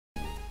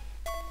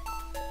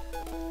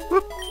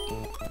Whoop.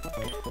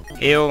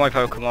 Heal my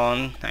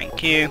Pokemon,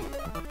 thank you.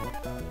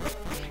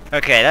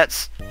 Okay,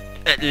 let's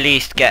at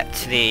least get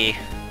to the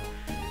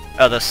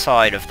other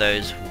side of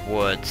those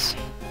woods.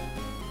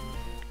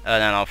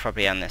 And then I'll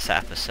probably end this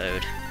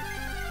episode.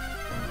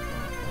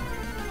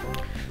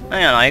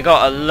 Hang on, I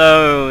got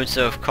loads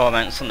of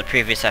comments on the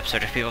previous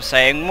episode of people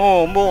saying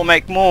more,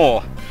 make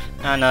more.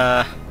 And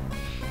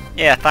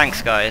yeah,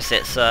 thanks guys.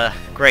 It's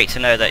great to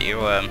know that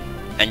you're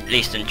at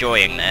least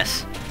enjoying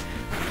this.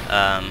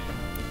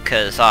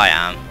 'Cause I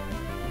am.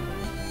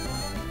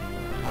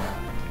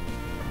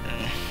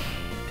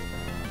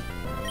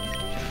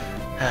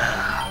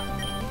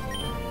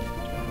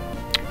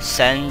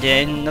 Send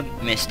in the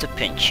Mr.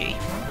 Pinchy.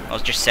 I'll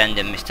just send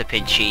in Mr.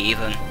 Pinchy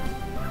even.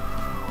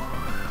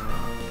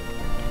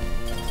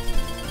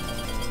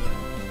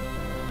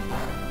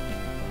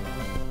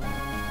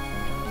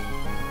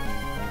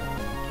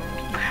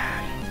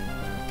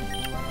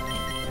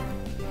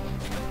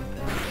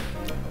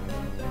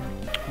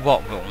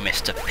 What will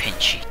Mr.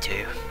 Pinchy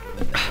do?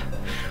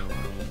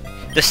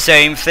 The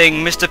same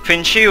thing Mr.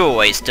 Pinchy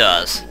always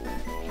does.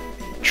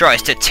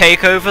 Tries to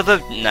take over the...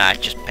 Nah,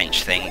 just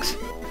pinch things.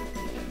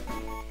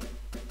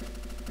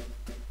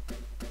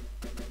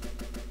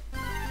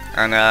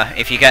 And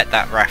if you get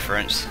that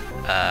reference,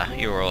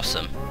 you're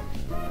awesome.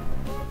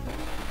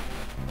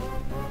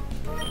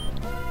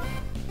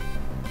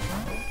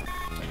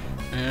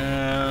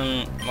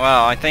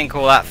 Well, I think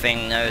all that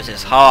thing knows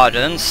is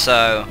hardened,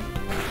 so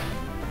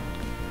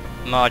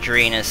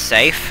Margarine is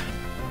safe.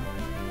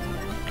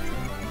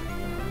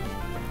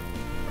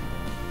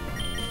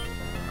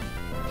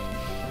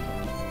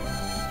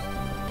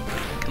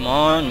 Come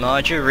on,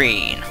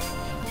 Margarine.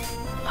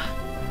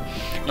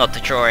 Not to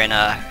draw in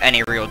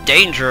any real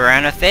danger or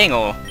anything,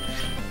 or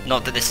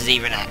not that this is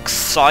even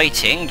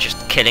exciting,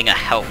 just killing a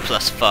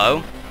helpless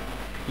foe.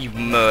 You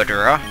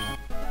murderer.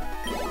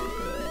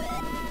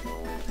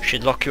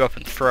 Should lock you up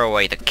and throw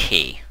away the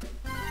key.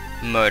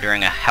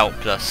 Murdering a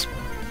helpless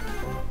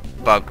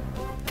bug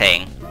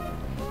thing.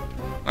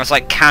 That's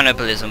like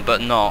cannibalism,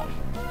 but not.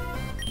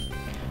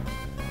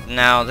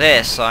 Now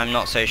this, I'm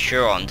not so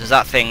sure on. Does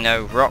that thing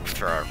know rock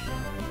throw?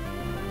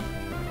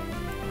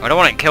 I don't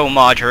want to kill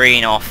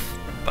Margarine off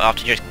but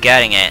after just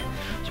getting it,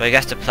 so I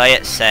guess to play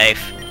it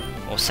safe,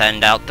 we'll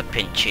send out the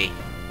Pinchy.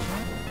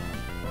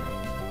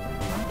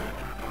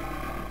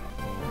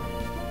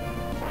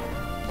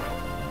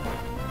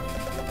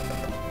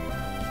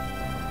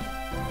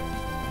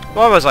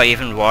 Why was I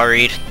even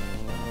worried?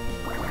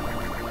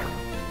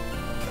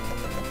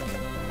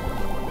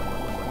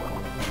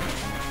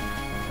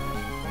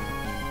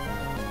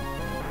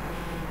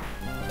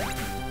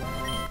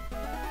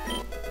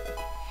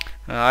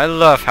 I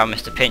love how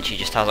Mr. Pinchy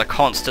just has a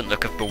constant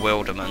look of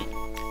bewilderment.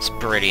 It's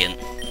brilliant.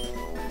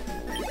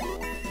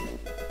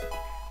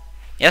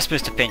 Yes,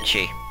 Mr.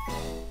 Pinchy.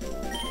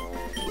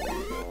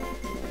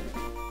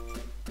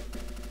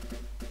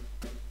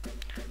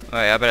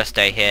 Right, I better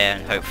stay here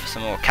and hope for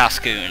some more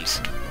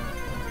Cascoons.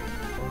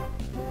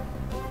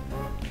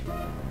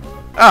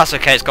 Ah, it's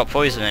okay, it's got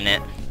poison in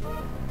it.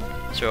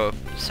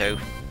 So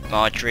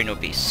Margarine will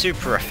be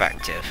super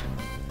effective.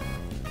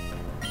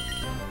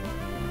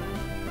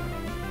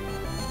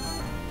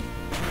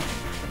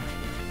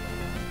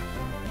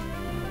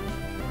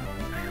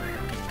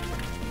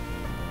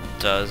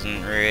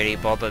 Doesn't really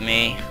bother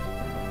me.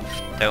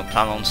 Don't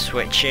plan on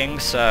switching,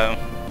 so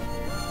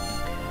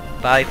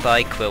bye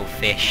bye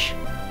Quillfish.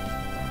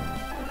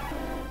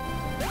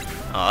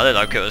 Oh, I looked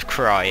like it was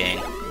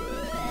crying.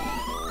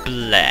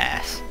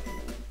 Bless.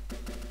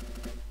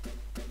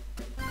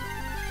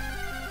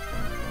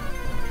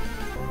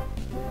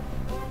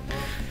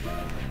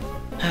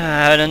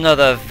 And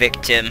another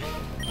victim.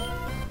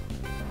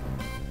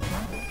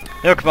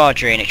 Look,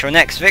 Margarine, it's your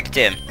next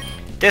victim.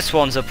 This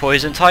one's a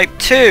poison type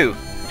too.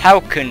 How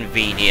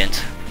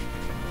convenient.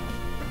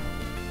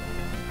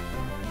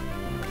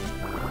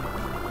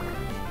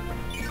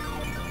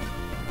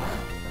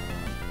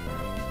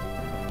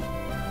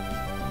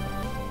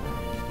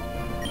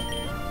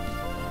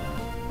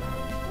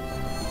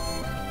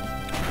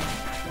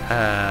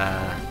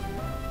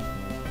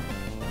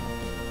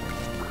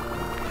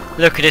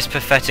 Look at this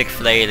pathetic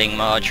flailing,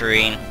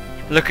 Margarine.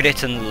 Look at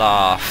it and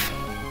laugh.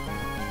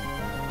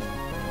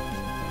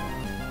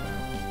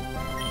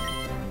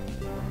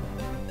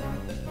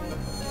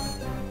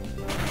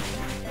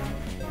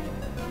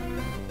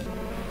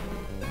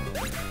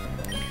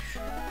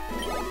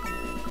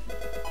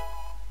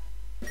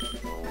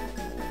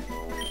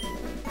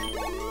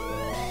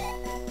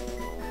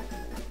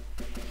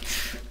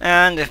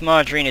 And if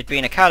Margarine had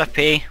been a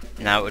Caterpie,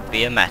 now it would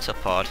be a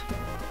Metapod.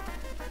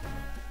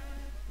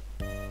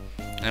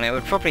 And it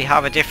would probably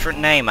have a different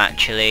name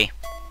actually.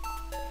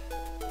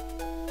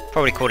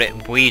 Probably called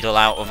it Weedle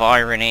out of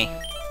irony.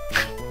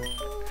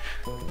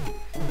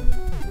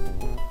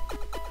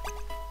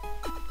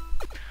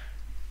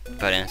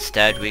 But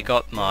instead we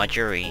got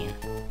Margarine.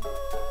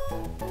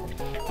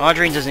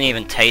 Margarine doesn't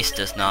even taste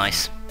as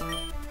nice.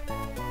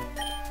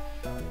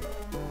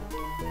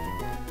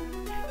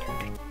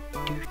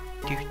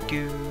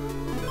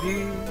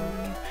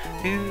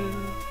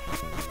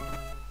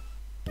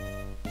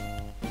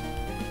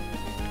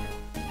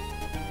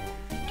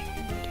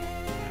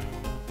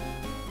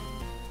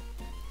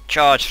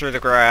 Charge through the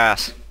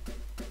grass.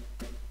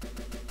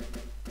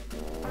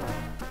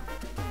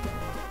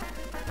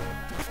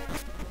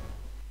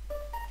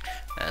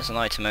 There's an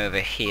item over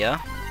here,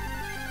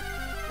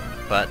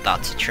 but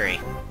that's a tree,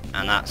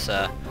 and that's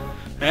a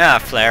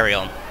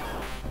Flareon.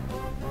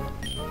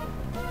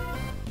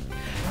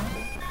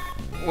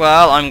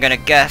 Well, I'm gonna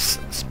guess,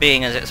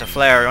 being as it's a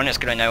Flareon, it's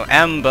gonna know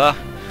Ember.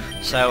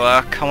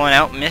 So come on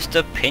out,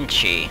 Mr.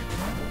 Pinchy.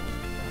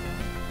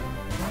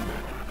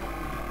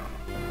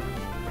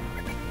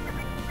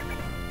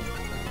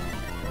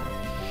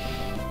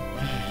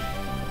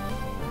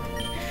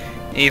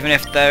 Even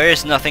if there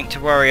is nothing to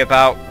worry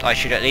about, I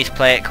should at least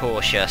play it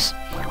cautious.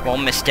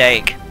 One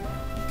mistake,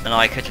 and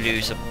I could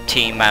lose a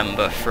team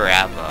member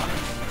forever.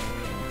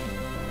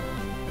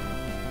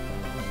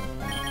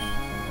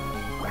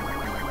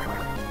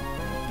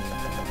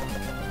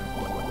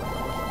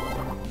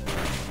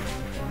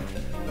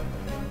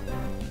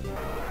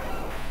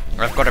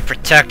 I've got to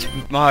protect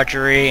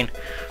Margarine.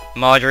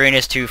 Margarine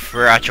is too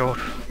fragile.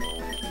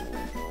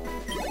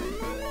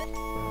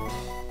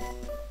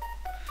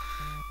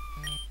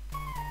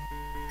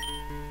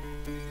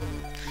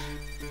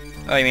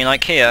 Oh, you mean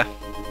like here?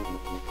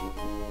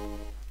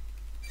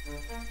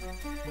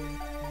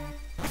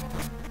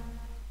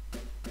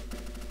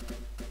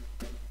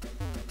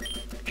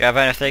 Do you have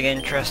anything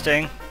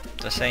interesting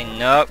to say?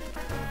 Nope.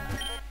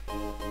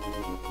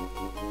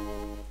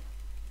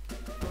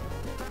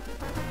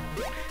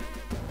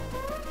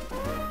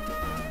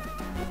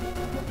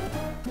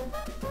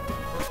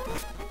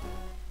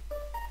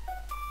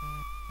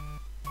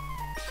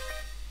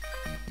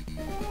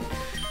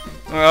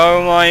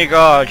 Oh my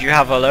god, you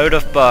have a load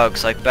of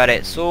bugs. I bet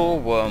it's all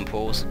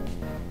wormpools.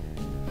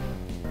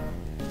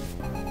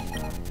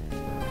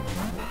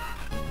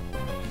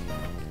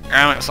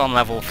 And it's on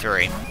level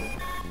 3.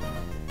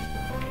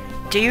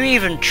 Do you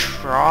even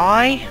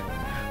try?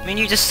 I mean,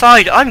 you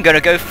decide, I'm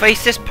gonna go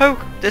face this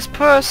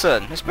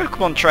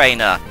Pokemon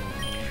trainer,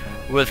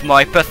 with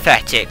my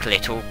pathetic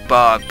little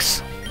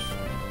bugs.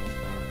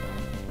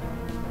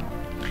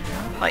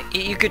 Like,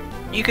 you could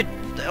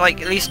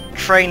like at least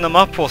train them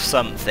up or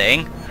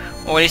something,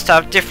 or at least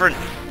have different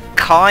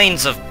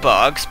kinds of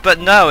bugs, but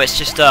no, it's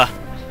just a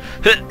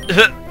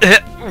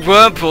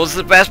Wurmple's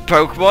the best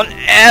Pokemon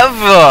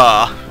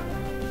ever!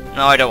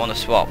 No, I don't want to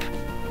swap.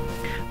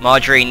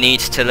 Marjorie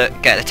needs to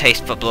get a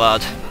taste for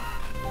blood.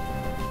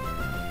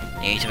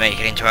 Need to make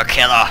it into a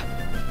killer.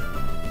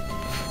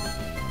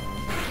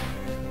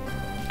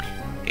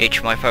 Each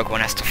of my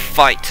Pokemon has to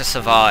fight to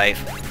survive,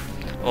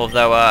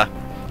 although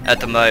at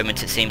the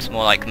moment it seems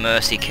more like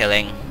mercy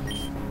killing.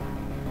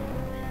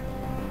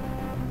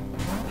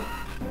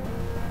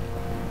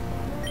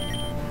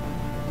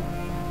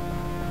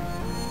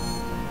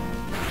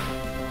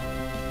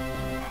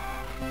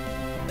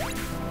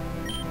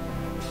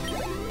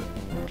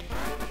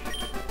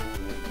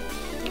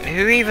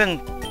 Who even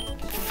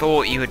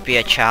thought you would be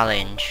a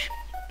challenge?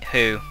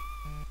 Who?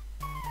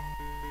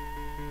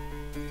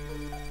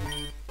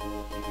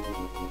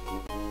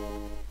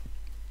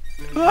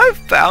 I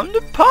found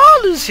a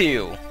Parlor's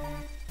Heal!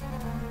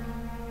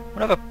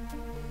 What other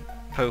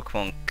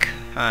Pokemon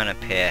can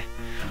appear?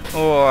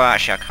 Oh,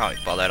 actually I can't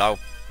be bothered. I'll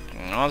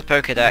the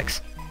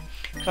Pokedex.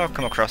 I'll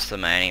come across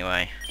them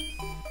anyway.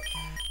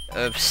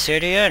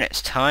 Obsidian,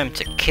 it's time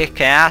to kick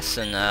ass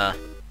and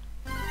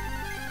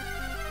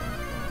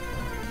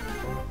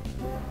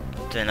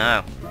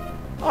dunno.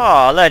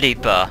 Aw,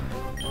 Ladybug.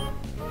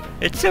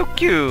 It's so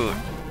cute.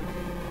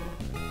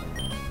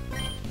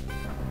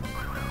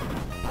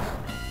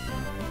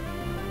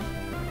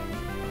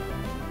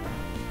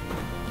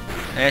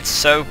 It's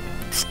so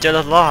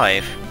still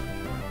alive.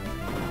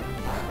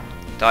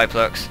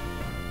 Diplux.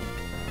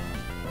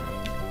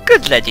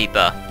 Good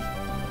Ladybug.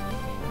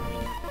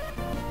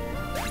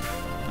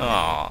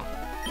 Aww.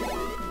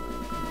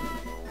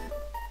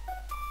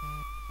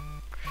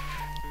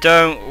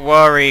 Don't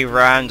worry,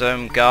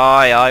 random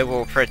guy, I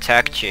will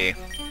protect you.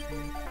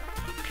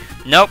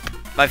 Nope,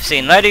 I've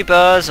seen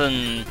Ladybugs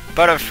and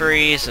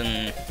Butterfrees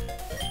and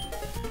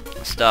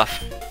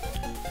stuff.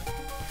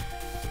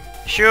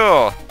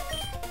 Sure.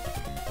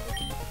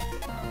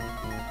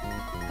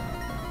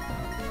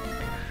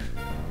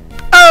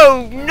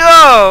 Oh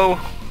no!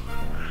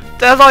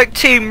 They're like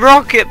Team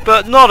Rocket,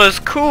 but not as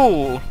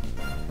cool.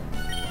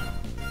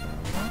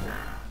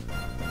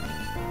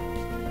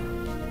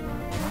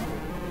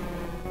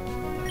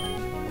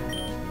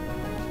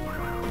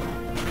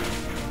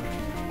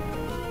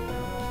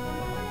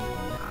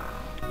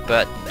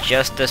 But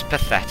just as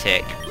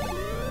pathetic.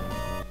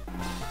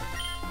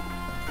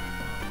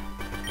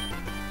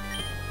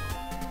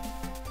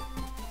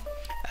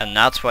 And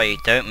that's why you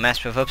don't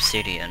mess with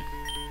Obsidian.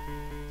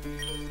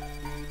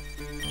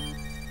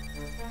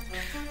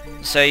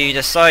 So you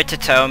decide to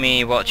tell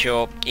me what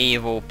your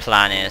evil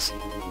plan is.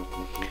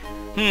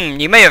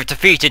 You may have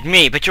defeated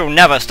me, but you'll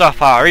never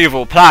stop our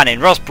evil plan in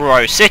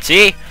Rosboro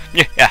City!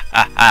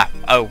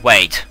 Oh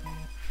wait,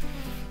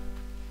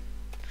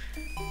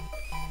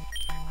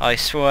 I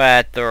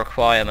swear the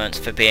requirements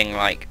for being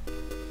like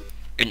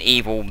an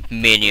evil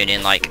minion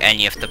in like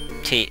any of the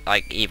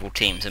evil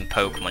teams in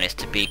Pokemon is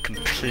to be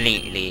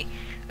completely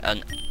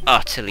and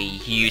utterly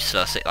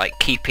useless at like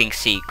keeping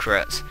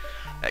secrets,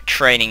 at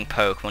training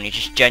Pokemon. You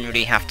just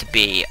generally have to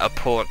be a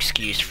poor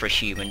excuse for a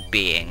human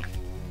being.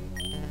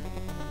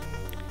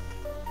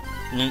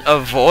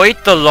 Avoid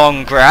the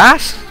long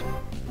grass?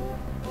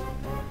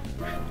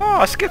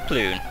 Oh, a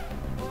Skiploon.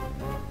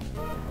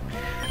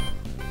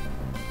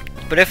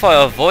 But if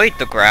I avoid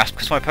the grass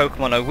because my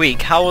Pokemon are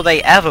weak, how will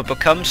they ever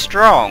become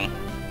strong?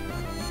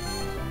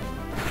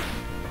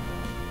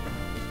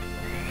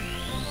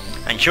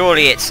 And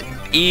surely it's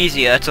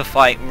easier to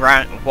fight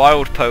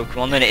wild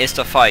Pokemon than it is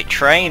to fight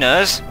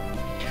trainers.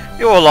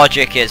 Your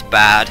logic is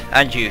bad,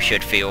 and you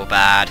should feel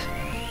bad.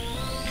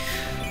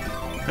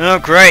 Oh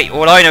great,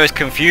 all I know is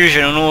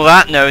confusion, and all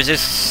that knows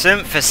is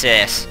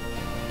synthesis.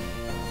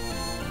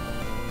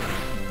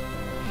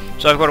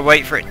 So I've got to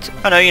wait for it to...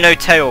 Oh no, you know,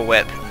 Tail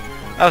Whip.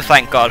 Oh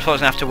thank God, so I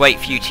was going to have to wait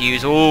for you to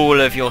use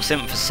all of your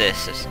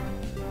synthesis.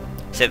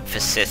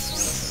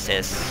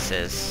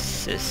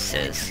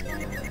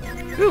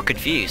 Ooh,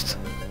 confused.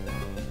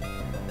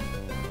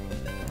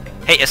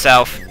 Hit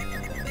yourself.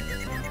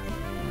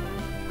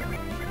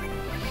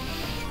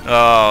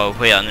 Oh,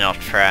 we are not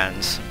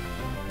friends.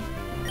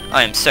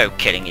 I am so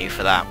killing you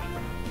for that.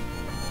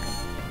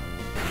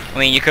 I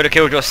mean, you could have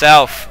killed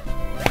yourself.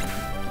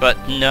 But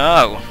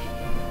no.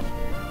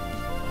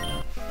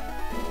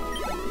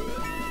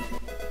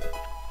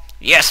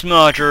 Yes,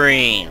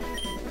 Margarine!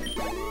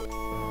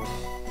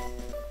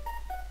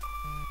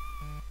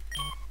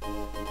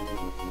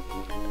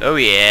 Oh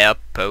yeah,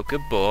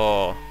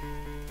 Pokeball.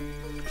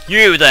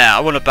 You there, I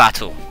want a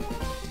battle.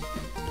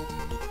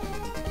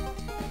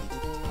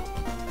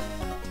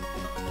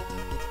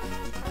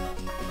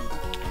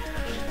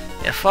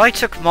 If I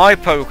took my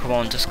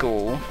Pokemon to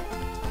school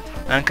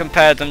and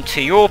compared them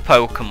to your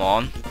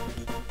Pokemon,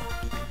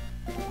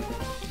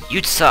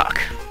 you'd suck.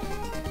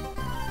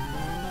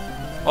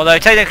 Although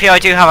technically I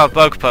do have a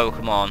bug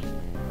Pokemon.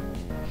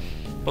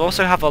 We'll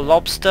also have a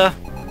lobster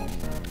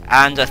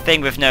and a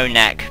thing with no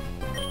neck.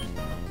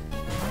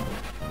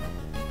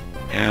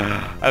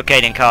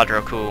 Okay,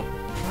 Nincadra, cool.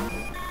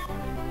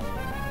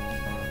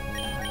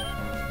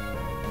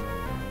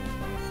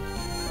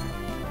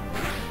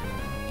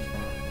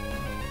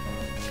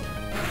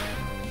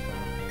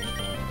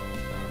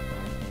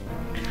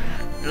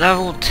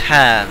 Level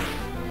 10.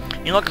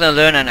 You're not going to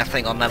learn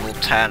anything on level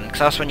 10, because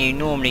that's when you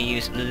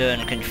normally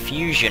learn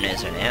confusion,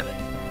 isn't it?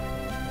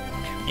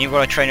 You've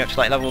got to train up to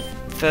like level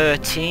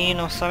 13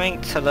 or something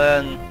to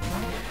learn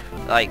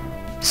like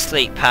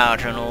sleep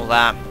powder and all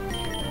that.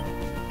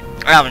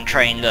 I haven't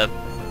trained a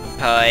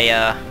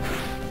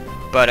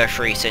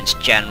Butterfree since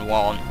Gen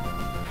 1,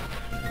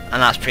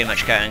 and that's pretty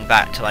much going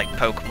back to like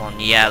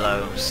Pokemon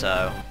Yellow,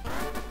 so...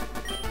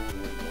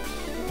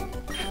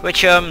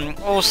 Which,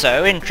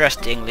 also,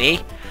 interestingly,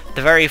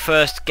 the very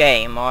first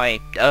game I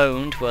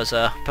owned was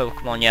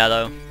Pokemon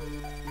Yellow.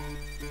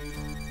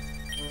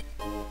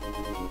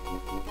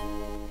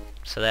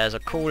 So there's a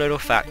cool little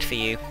fact for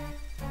you.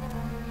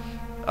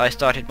 I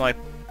started my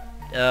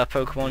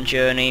Pokemon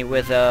journey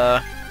with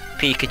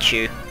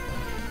Pikachu.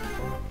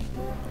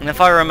 And if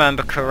I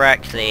remember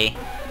correctly,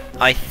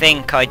 I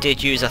think I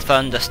did use a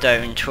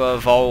Thunderstone to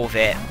evolve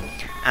it,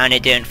 and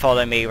it didn't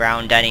follow me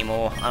around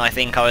anymore, and I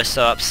think I was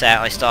so upset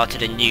I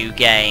started a new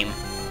game.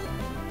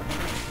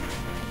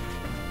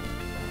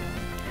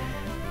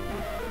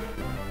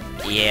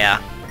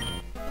 Yeah.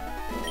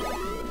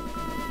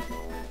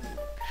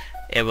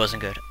 It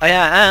wasn't good. Oh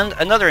yeah, and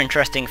another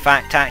interesting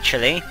fact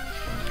actually.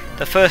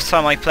 The first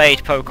time I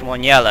played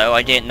Pokemon Yellow,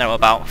 I didn't know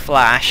about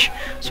Flash,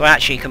 so I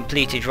actually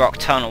completed Rock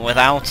Tunnel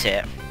without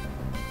it.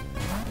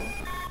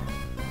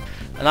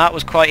 And that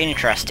was quite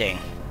interesting.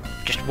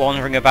 Just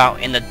wandering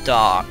about in the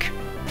dark.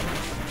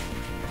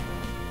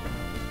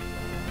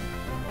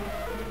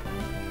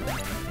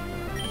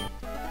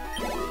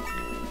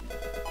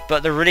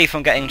 But the relief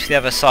from getting to the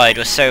other side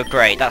was so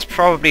great. That's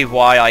probably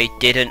why I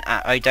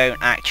don't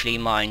actually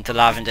mind the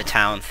Lavender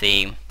Town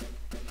theme.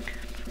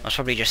 I was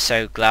probably just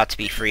so glad to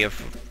be free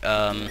of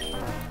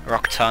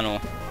Rock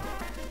Tunnel.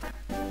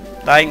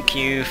 Thank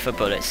you for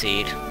Bullet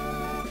Seed.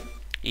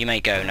 You may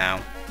go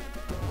now.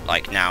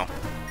 Like now.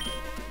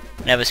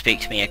 Never speak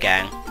to me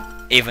again.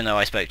 Even though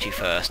I spoke to you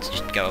first.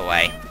 Just go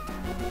away.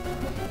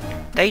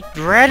 They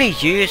rarely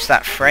use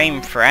that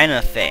frame for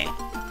anything.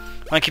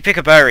 Like you pick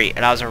a berry, it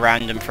has a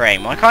random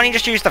frame. Why can't you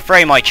just use the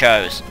frame I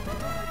chose?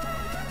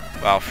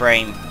 Well,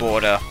 frame,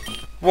 border,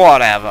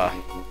 whatever.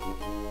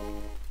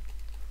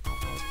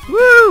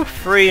 Woo!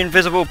 3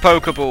 invisible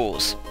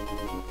Pokeballs.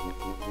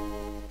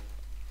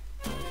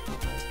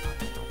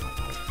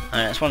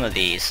 And it's one of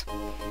these.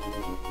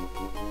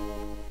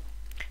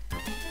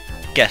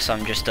 Guess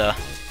I'm just a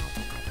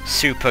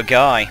super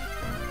guy.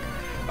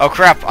 Oh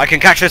crap, I can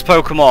catch this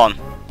Pokemon!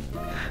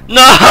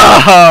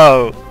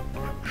 No!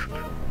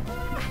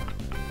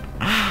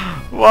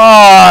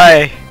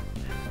 Why?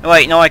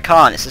 Wait, no I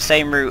can't. It's the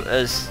same route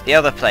as the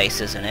other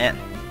place, isn't it?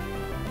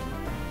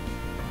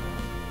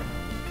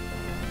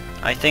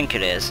 I think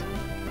it is.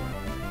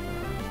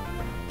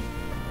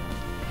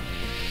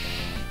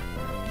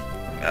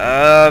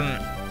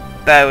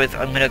 Bear with,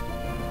 I'm gonna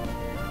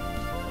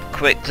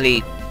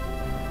quickly...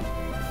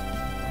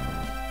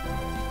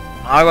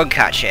 I won't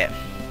catch it.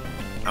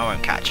 I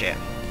won't catch it.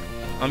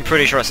 I'm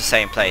pretty sure it's the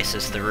same place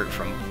as the route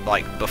from,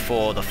 like,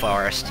 before the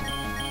forest.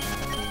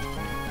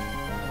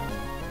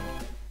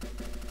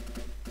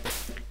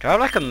 Do I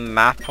have, like, a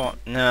map on...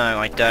 No,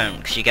 I don't,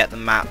 because you get the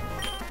map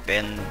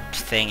in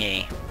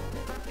thingy.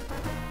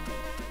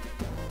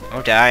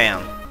 Oh,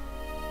 damn.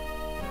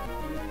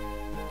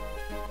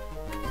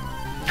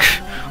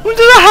 What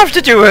does that have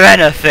to do with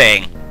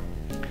anything?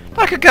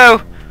 I could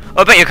go...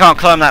 I bet you can't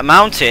climb that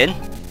mountain.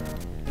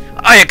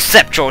 I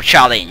accept your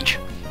challenge,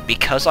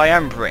 because I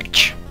am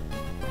rich.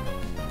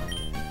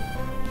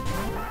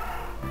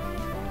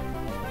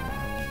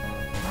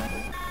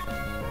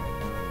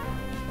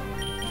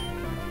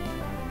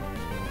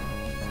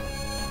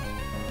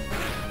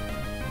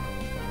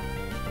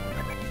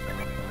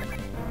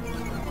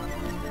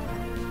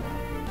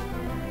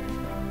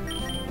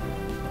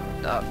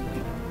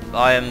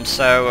 I am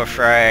so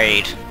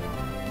afraid.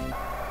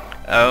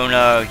 Oh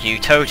no, you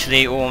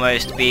totally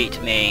almost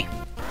beat me.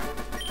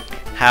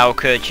 How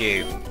could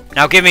you?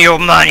 Now give me your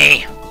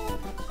money!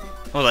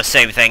 Or the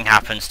same thing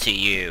happens to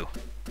you.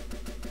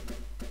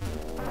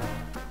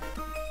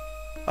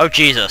 Oh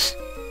Jesus.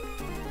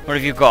 What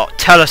have you got?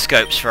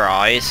 Telescopes for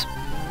eyes.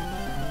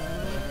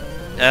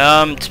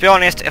 To be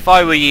honest, if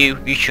I were you,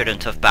 you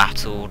shouldn't have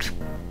battled.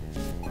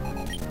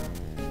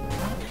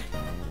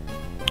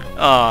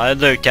 Oh,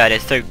 look at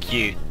it, so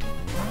cute.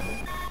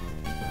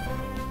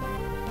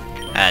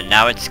 And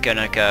now it's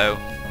gonna go...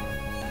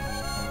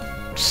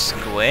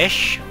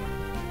 Squish?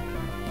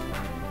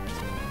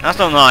 That's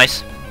not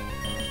nice.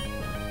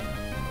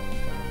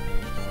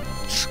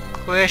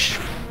 Squish?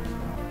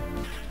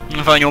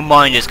 I find your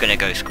mind is gonna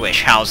go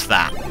squish, how's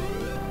that?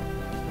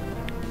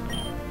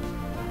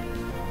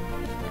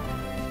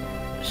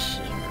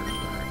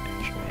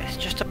 It's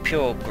just a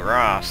pure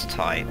grass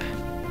type.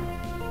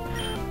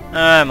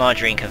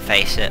 Margarine can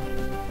face it.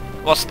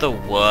 What's the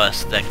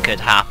worst that could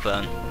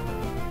happen?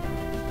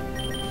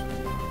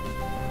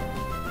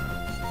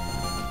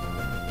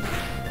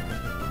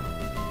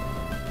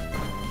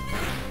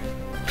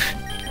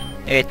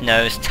 It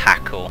knows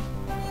tackle.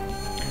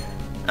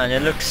 And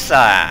it looks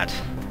sad.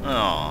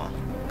 Aww.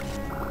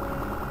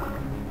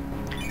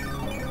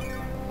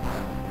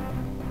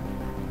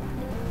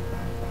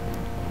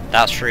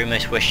 That's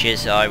Rumus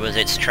wishes I was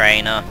its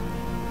trainer.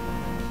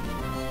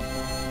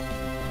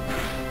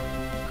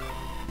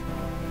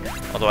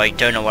 Although I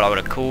don't know what I would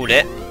have called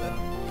it.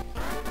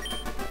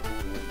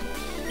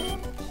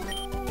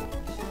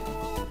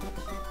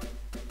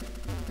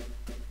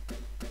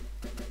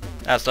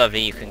 That's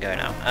lovely, you can go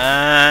now.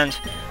 And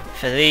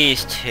for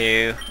these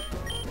two,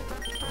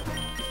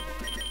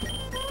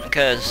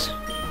 because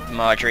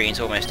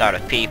Marjorie's almost out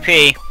of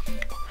PP,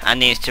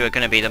 and these two are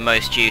going to be the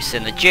most use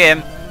in the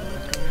gym,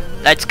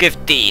 let's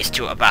give these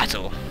two a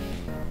battle.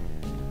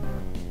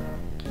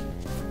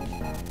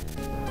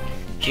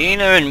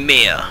 Gina and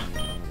Mia.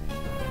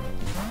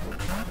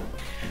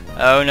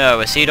 Oh no,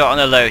 a C-Dot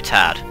on the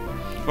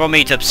Lotad. We'll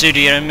meet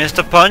Obsidian and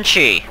Mr.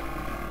 Punchy.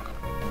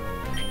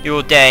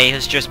 Your day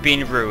has just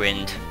been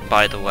ruined,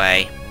 by the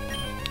way.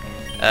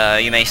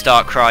 You may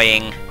start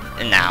crying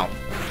now.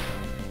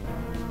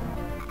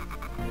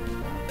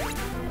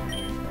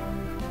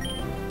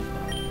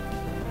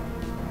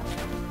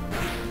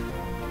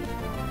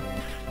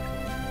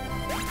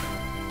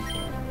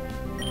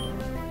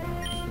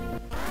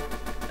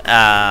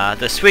 Ah,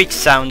 the sweet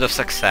sound of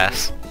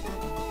success.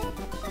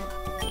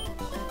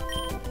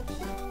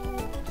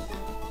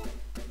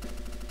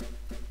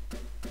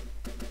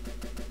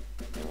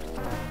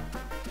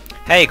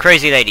 Hey,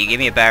 crazy lady, give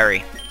me a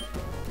berry.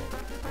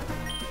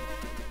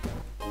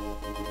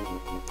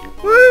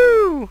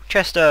 Woo!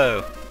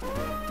 Chesto!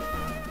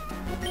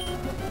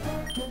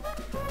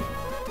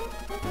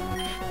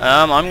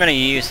 I'm gonna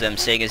use them,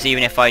 seeing as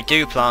even if I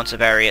do plant a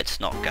berry, it's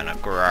not gonna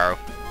grow.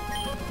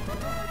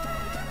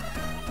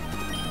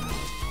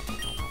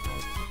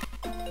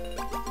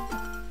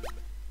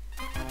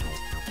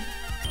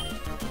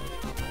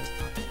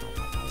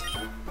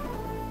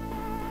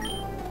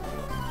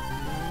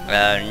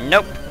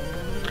 Nope.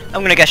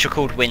 I'm gonna guess you're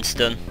called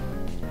Winston.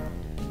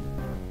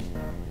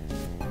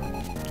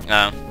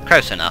 Oh,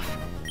 close enough.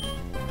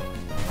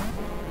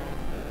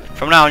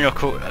 From now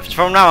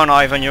on,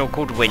 Ivan, you're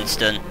called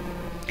Winston.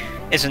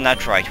 Isn't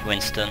that right,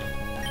 Winston?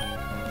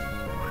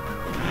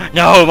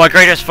 No, my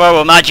greatest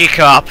foe, a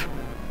Magikarp!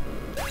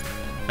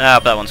 Ah,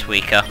 but that one's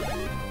weaker.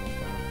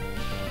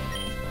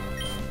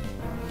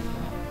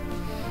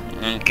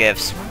 And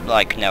gives,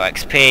 like, no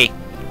XP.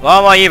 Why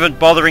am I even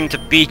bothering to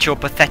beat your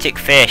pathetic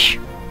fish?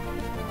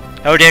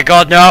 Oh dear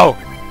God, no!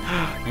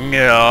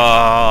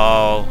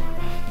 No!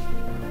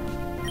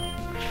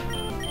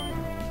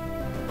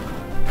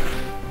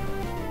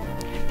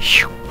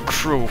 You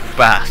cruel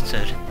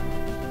bastard.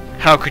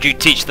 How could you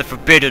teach the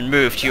forbidden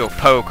move to your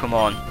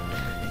Pokemon,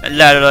 and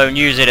let alone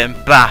use it in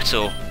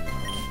battle?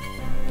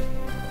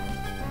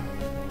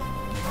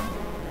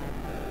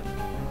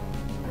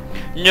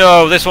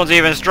 No, this one's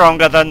even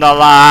stronger than the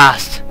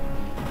last.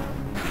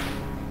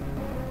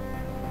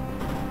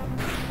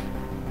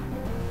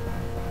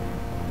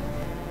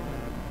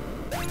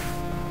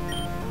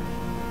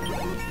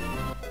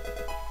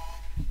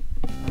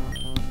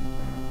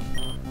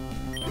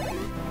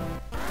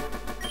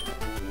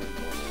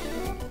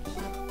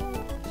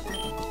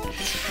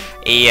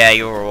 Yeah,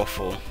 you're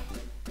awful.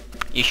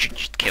 You should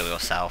just kill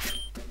yourself.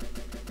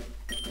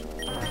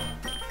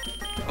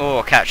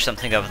 Or catch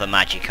something of the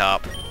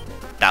Magikarp.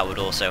 That would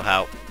also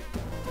help.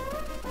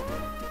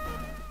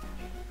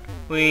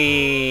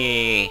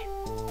 Whee!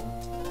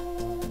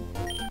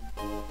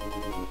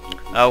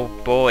 Oh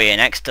boy, an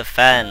X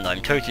Defend.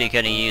 I'm totally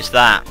gonna use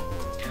that.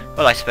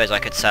 Well, I suppose I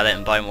could sell it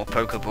and buy more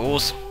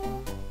Pokeballs.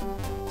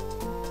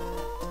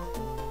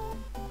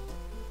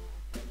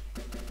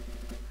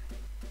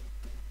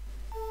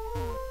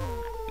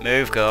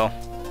 Move, girl.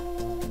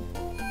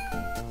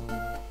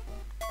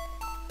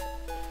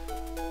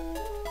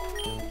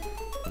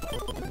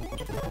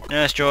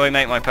 Nurse Joy,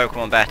 make my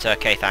Pokemon better.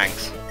 Okay,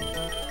 thanks.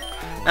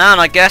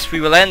 And I guess we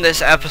will end this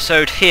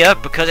episode here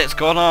because it's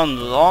gone on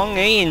long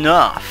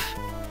enough.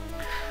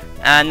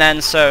 And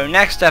then so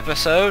next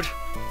episode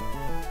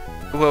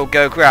we'll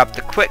go grab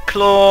the Quick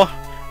Claw,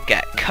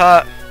 get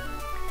cut,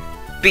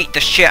 beat the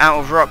shit out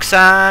of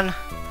Roxanne,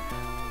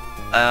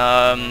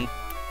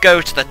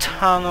 go to the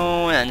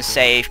tunnel and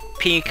save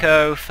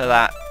Pico for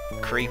that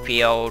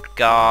creepy old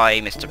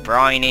guy, Mr.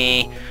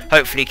 Briny,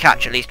 hopefully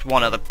catch at least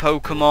one of the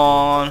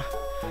Pokemon.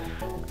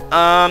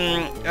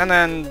 And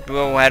then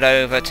we'll head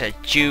over to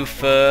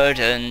Dewford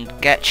and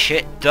get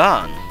shit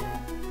done.